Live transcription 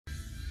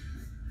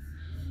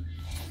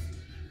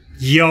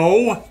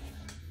Yo!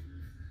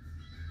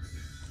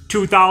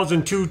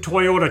 2002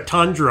 Toyota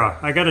Tundra.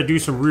 I gotta do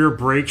some rear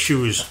brake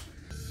shoes.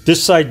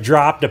 This side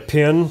dropped a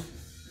pin.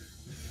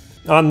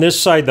 On this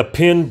side the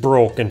pin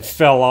broke and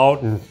fell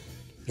out and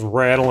was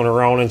rattling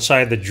around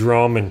inside the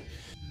drum, and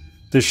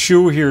the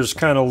shoe here is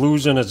kind of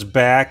losing its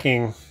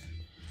backing.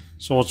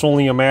 So it's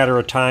only a matter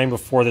of time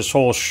before this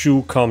whole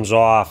shoe comes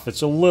off.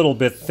 It's a little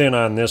bit thin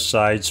on this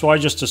side, so I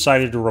just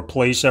decided to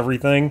replace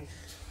everything.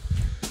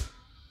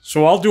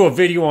 So I'll do a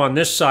video on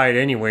this side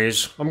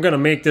anyways. I'm gonna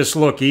make this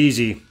look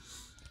easy.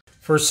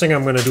 First thing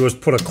I'm gonna do is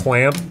put a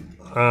clamp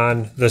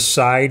on the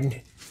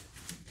side.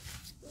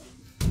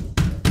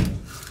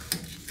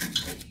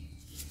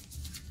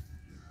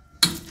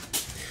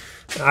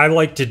 I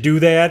like to do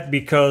that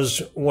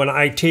because when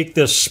I take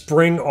this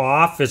spring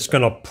off, it's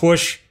gonna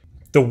push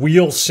the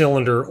wheel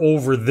cylinder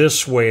over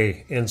this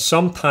way, and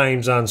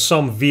sometimes on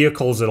some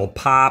vehicles it'll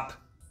pop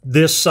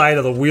this side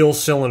of the wheel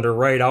cylinder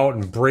right out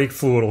and brake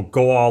fluid will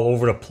go all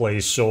over the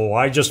place. So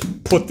I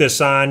just put this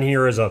on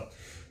here as a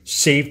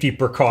safety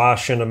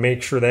precaution to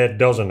make sure that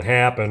doesn't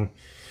happen.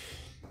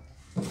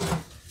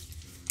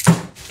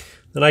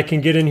 Then I can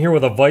get in here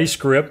with a vice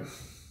grip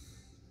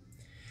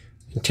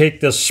and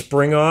take this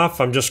spring off.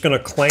 I'm just going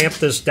to clamp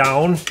this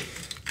down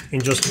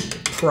and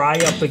just pry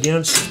up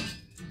against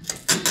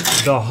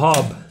the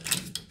hub,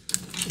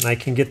 and I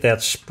can get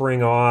that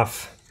spring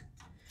off.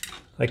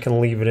 I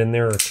can leave it in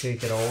there or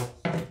take it out.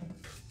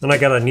 Then I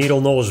got a needle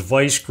nose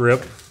vice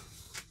grip.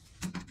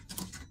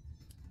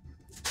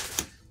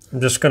 I'm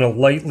just going to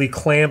lightly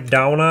clamp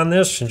down on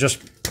this and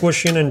just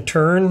push in and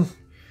turn,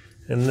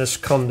 and this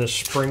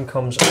spring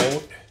comes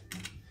out.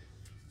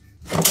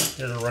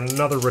 There's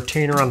another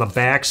retainer on the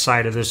back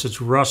side of this.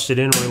 It's rusted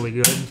in really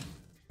good.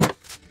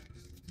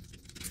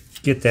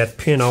 Get that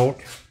pin out.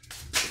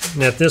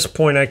 And at this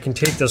point I can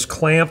take this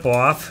clamp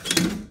off,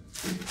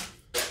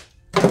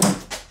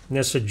 and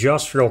this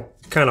adjuster will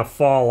kind of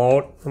fall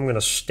out. I'm going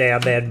to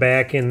stab that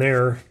back in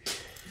there.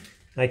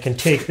 I can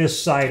take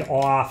this side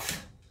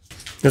off.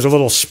 There's a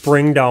little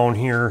spring down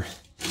here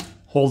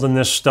holding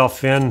this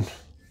stuff in.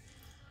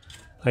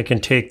 I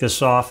can take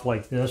this off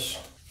like this.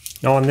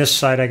 Now on this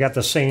side I got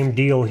the same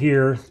deal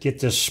here. Get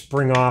this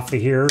spring off of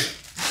here.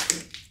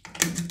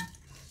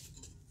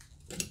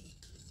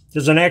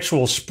 There's an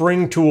actual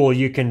spring tool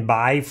you can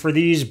buy for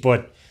these,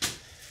 but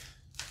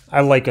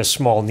I like a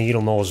small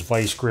needle nose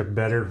vice grip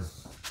better.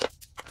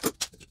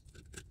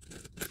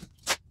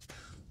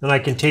 Then I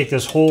can take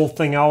this whole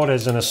thing out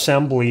as an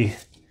assembly.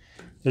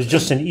 There's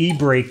just an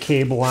e-brake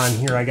cable on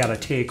here I gotta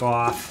take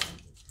off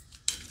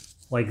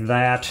like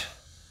that.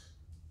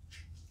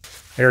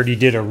 I already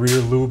did a rear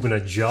lube and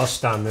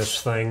adjust on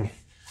this thing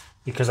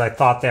because I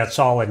thought that's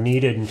all it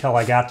needed until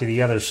I got to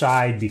the other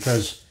side,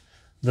 because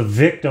the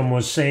victim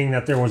was saying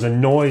that there was a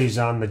noise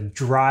on the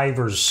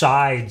driver's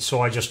side.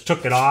 So I just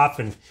took it off,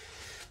 and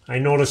I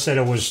noticed that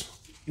it was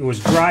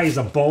dry as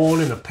a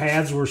bone and the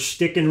pads were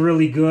sticking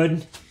really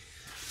good.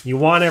 You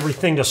want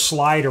everything to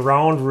slide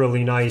around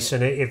really nice,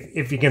 and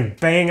if you can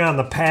bang on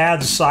the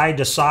pads side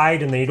to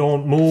side and they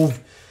don't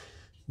move,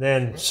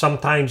 then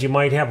sometimes you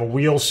might have a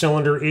wheel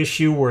cylinder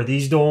issue where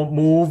these don't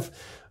move,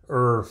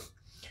 or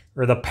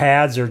the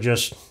pads are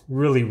just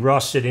really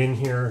rusted in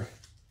here.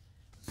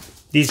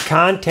 These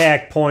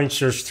contact points,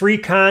 there's 3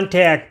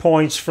 contact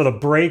points for the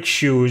brake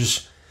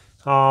shoes.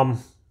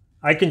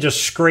 I can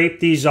just scrape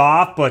these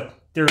off, but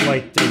they're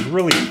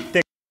really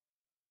thick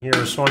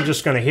here, so I'm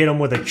just going to hit them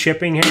with a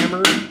chipping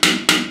hammer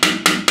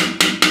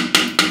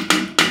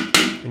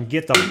and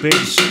get the big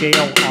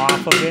scale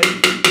off of it.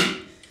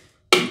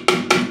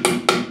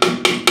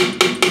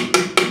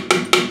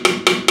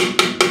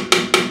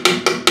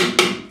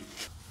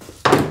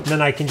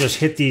 Then I can just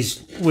hit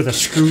these with a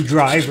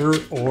screwdriver,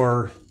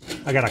 or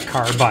I got a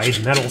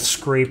carbide metal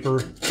scraper.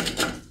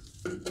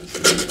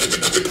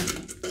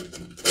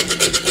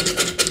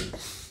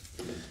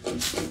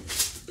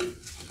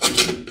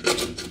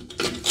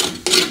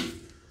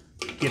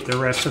 Get the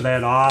rest of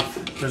that off.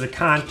 There's a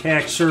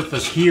contact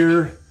surface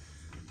here,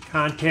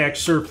 contact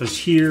surface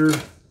here.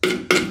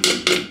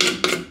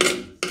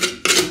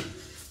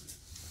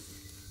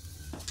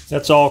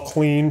 That's all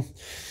clean.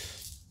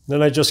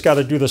 Then I just got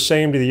to do the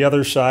same to the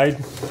other side.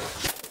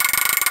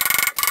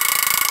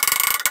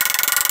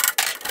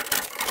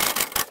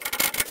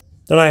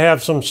 Then I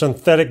have some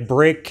synthetic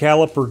brake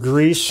caliper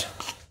grease.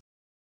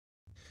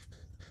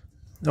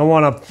 I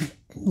want to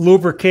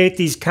lubricate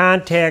these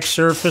contact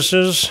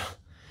surfaces.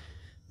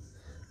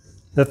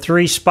 The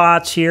 3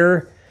 spots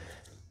here,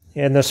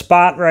 and the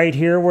spot right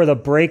here where the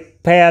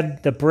brake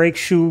pad, the brake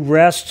shoe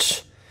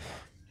rests,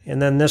 and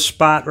then this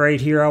spot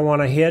right here I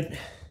want to hit.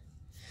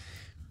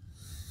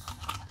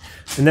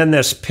 And then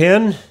this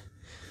pin,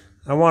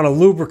 I want to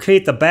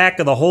lubricate the back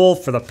of the hole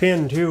for the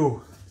pin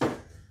too.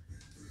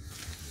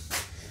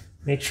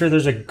 Make sure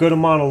there's a good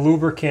amount of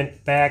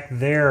lubricant back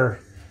there,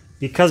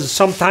 because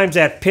sometimes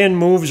that pin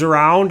moves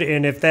around,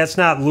 and if that's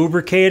not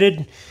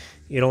lubricated,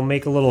 it'll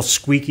make a little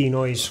squeaky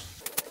noise.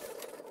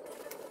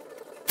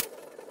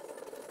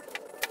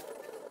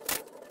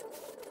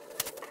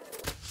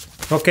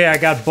 Okay, I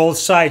got both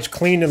sides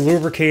cleaned and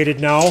lubricated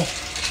now,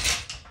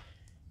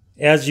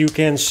 as you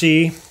can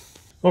see.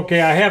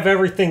 Okay, I have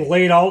everything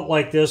laid out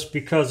like this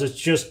because it's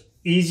just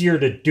easier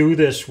to do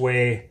this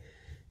way.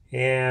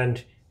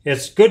 And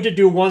it's good to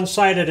do one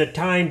side at a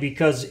time,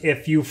 because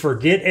if you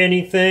forget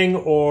anything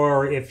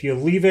or if you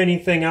leave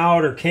anything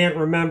out or can't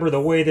remember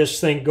the way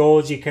this thing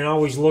goes, you can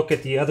always look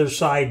at the other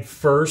side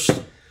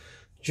first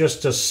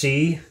just to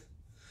see.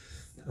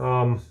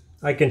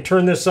 I can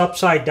turn this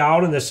upside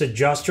down, and this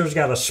adjuster's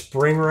got a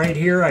spring right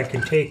here. I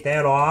can take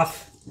that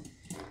off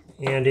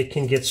and it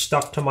can get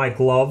stuck to my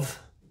glove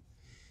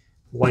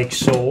like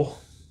so.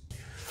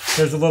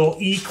 There's a little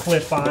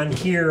E-clip on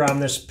here on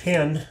this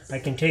pin. I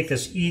can take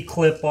this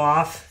E-clip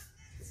off.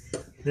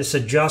 This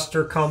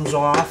adjuster comes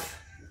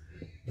off.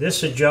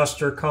 This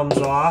adjuster comes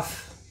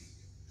off.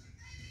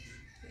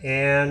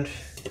 And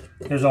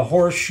there's a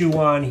horseshoe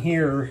on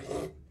here.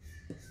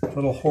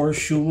 Little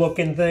horseshoe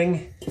looking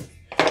thing.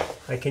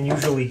 I can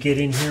usually get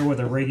in here with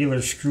a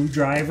regular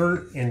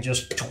screwdriver and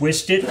just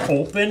twist it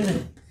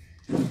open.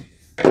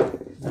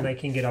 Then I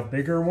can get a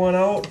bigger one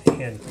out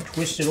and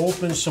twist it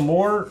open some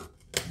more.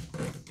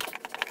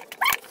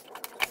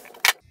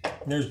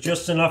 There's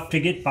just enough to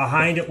get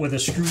behind it with a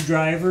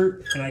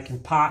screwdriver, and I can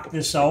pop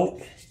this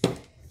out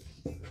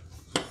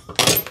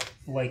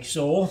like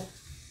so.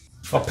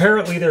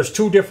 Apparently there's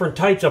two different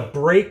types of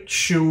brake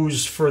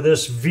shoes for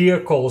this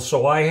vehicle,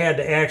 so I had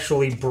to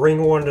actually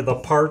bring one to the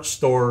parts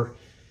store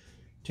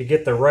to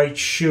get the right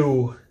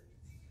shoe.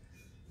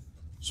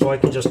 So I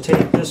can just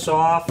take this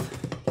off,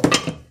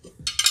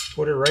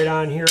 put it right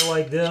on here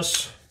like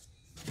this.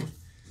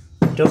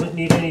 It doesn't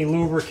need any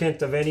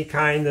lubricant of any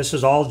kind. This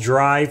is all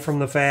dry from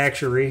the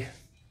factory.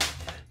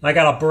 I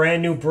got a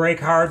brand new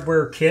brake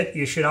hardware kit.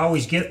 You should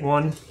always get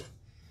one.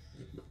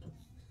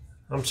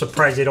 I'm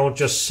surprised they don't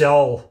just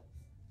sell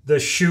the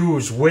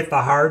shoes with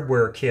the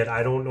hardware kit.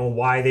 I don't know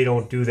why they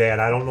don't do that.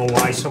 I don't know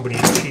why somebody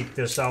cheaped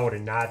this out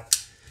and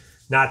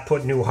not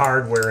put new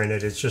hardware in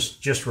it. It's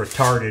just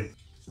retarded.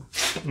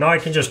 Now I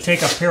can just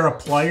take a pair of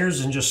pliers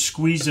and just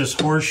squeeze this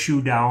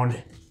horseshoe down.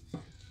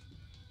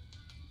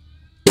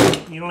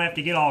 You don't have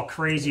to get all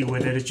crazy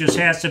with it. It just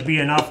has to be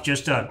enough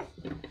just to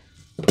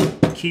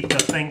keep the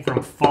thing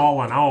from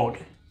falling out.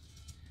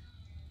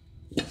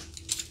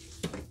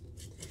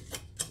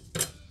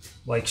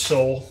 Like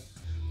so.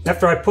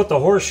 After I put the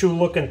horseshoe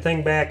looking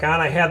thing back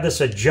on, I have this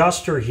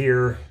adjuster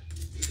here.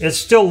 It's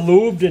still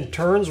lubed and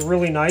turns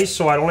really nice,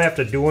 so I don't have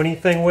to do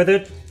anything with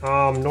it.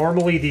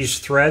 Normally these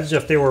threads,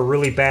 if they were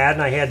really bad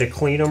and I had to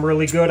clean them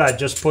really good, I'd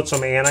just put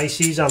some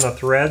anti-seize on the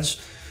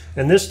threads.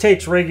 And this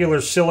takes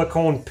regular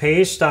silicone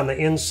paste on the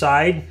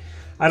inside.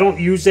 I don't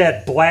use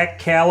that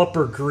black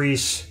caliper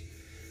grease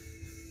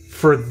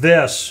for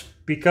this,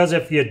 because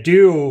if you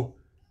do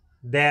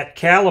that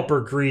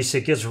caliper grease,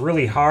 it gets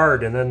really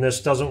hard and then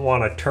this doesn't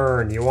want to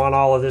turn. You want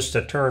all of this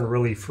to turn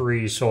really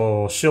free.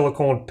 So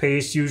silicone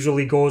paste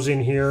usually goes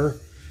in here.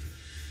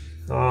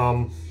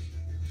 And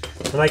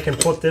I can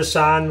put this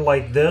on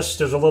like this.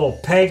 There's a little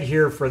peg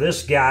here for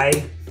this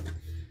guy.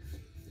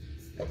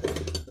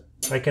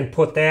 I can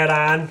put that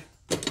on.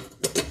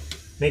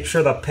 Make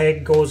sure the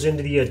peg goes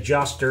into the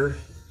adjuster.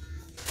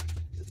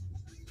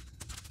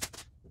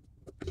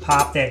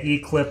 Pop that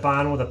E-clip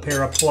on with a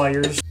pair of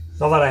pliers.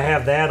 Now that I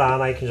have that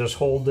on, I can just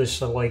hold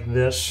this like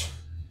this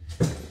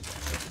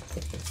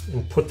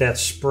and put that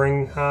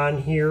spring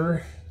on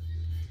here.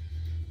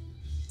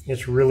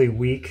 It's really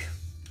weak,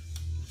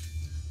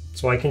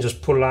 so I can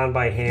just put it on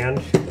by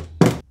hand.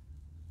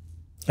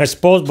 I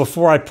suppose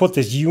before I put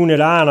this unit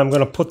on, I'm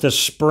going to put this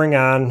spring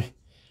on.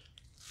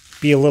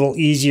 Be a little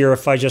easier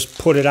if I just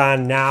put it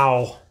on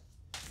now.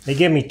 They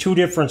give me two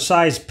different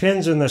size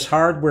pins in this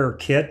hardware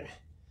kit.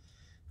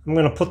 I'm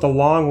going to put the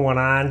long one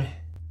on.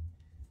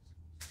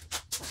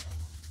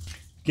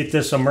 Get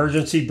this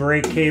emergency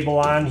brake cable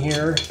on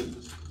here.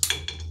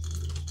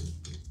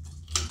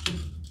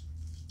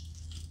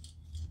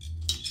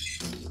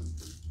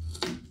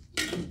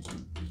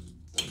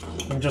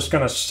 I'm just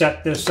going to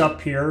set this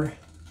up here.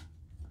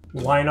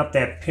 Line up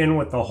that pin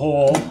with the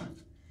hole.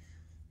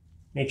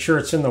 Make sure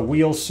it's in the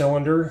wheel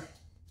cylinder.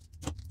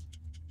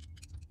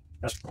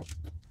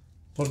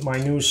 Put my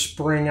new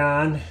spring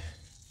on.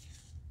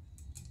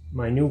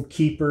 My new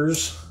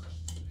keepers.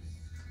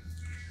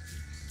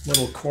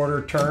 Little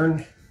quarter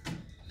turn.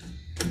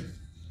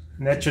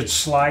 And that should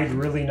slide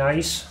really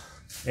nice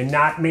and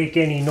not make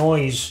any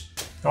noise.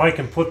 Now I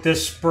can put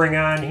this spring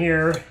on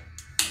here.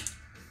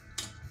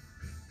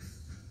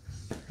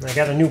 I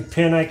got a new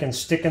pin I can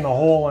stick in the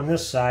hole on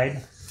this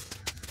side.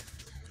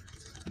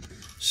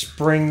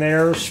 Spring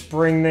there,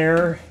 spring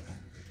there.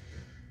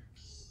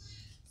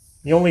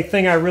 The only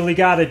thing I really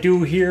got to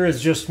do here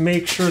is just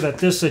make sure that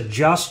this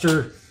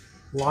adjuster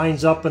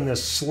lines up in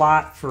this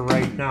slot for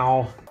right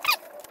now.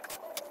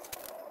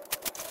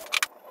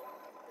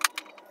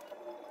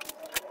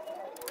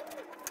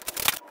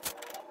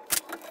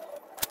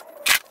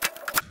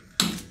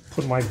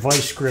 Put my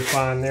vice grip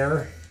on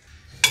there.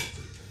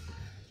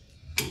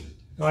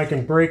 Now I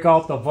can break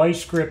out the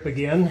vice grip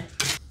again.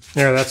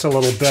 There, that's a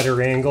little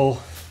better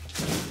angle.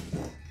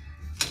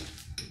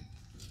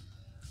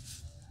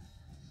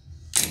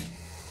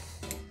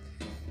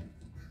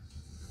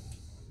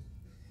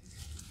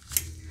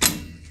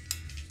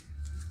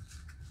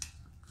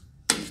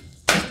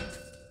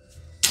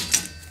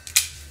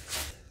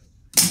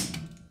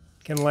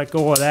 Can let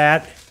go of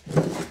that.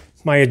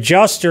 My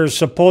adjuster is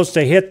supposed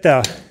to hit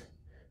the,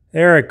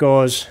 there it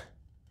goes.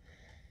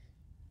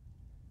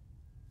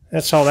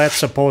 That's how that's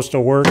supposed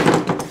to work.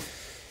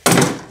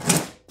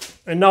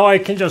 And now I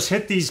can just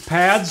hit these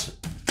pads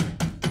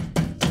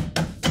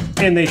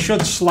and they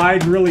should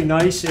slide really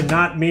nice and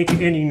not make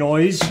any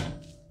noise.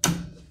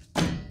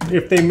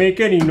 If they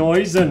make any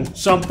noise, then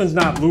something's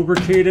not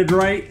lubricated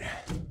right.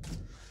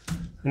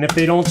 And if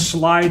they don't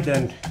slide,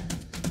 then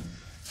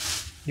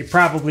you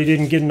probably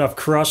didn't get enough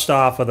crust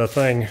off of the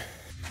thing.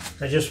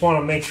 I just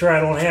want to make sure I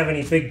don't have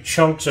any big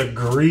chunks of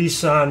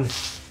grease on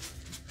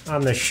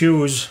the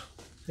shoes.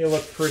 They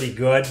look pretty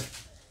good.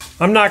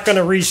 I'm not going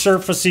to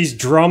resurface these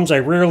drums. I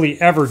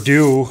rarely ever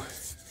do.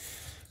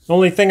 The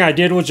only thing I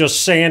did was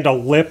just sand a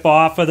lip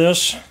off of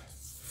this.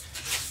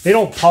 They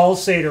don't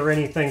pulsate or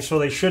anything, so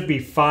they should be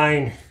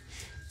fine.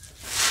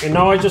 And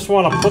now I just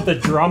want to put the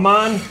drum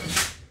on.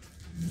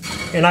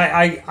 And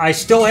I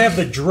still have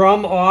the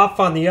drum off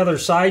on the other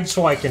side,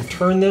 so I can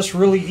turn this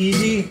really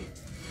easy.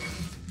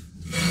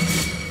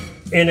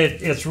 And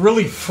it's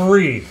really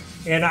free.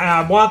 And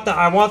I want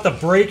the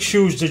brake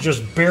shoes to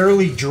just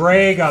barely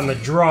drag on the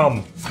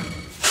drum.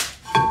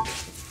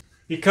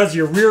 Because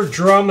your rear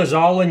drum is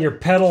all in your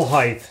pedal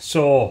height.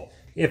 So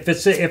if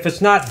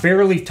it's not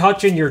barely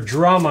touching your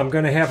drum, I'm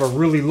going to have a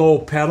really low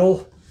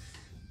pedal.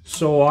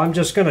 So I'm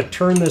just going to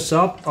turn this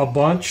up a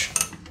bunch.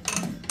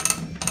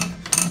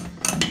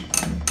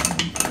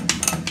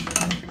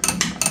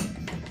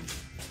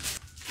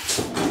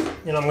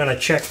 And I'm going to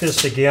check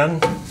this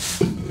again.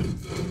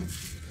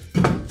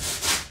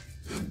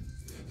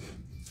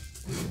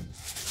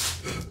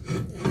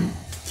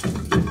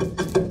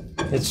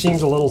 It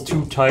seems a little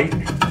too tight.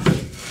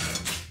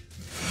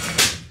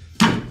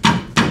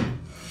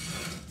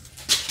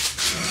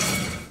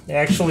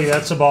 Actually,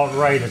 that's about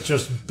right. It's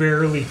just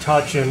barely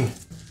touching.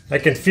 I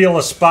can feel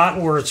a spot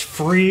where it's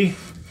free,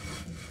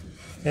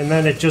 and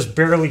then it just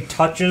barely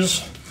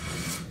touches.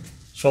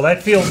 So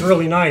that feels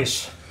really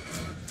nice.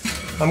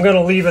 I'm going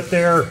to leave it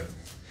there.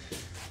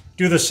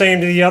 Do the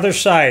same to the other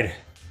side.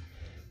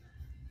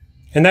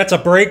 And that's a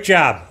brake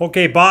job.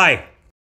 Okay, bye.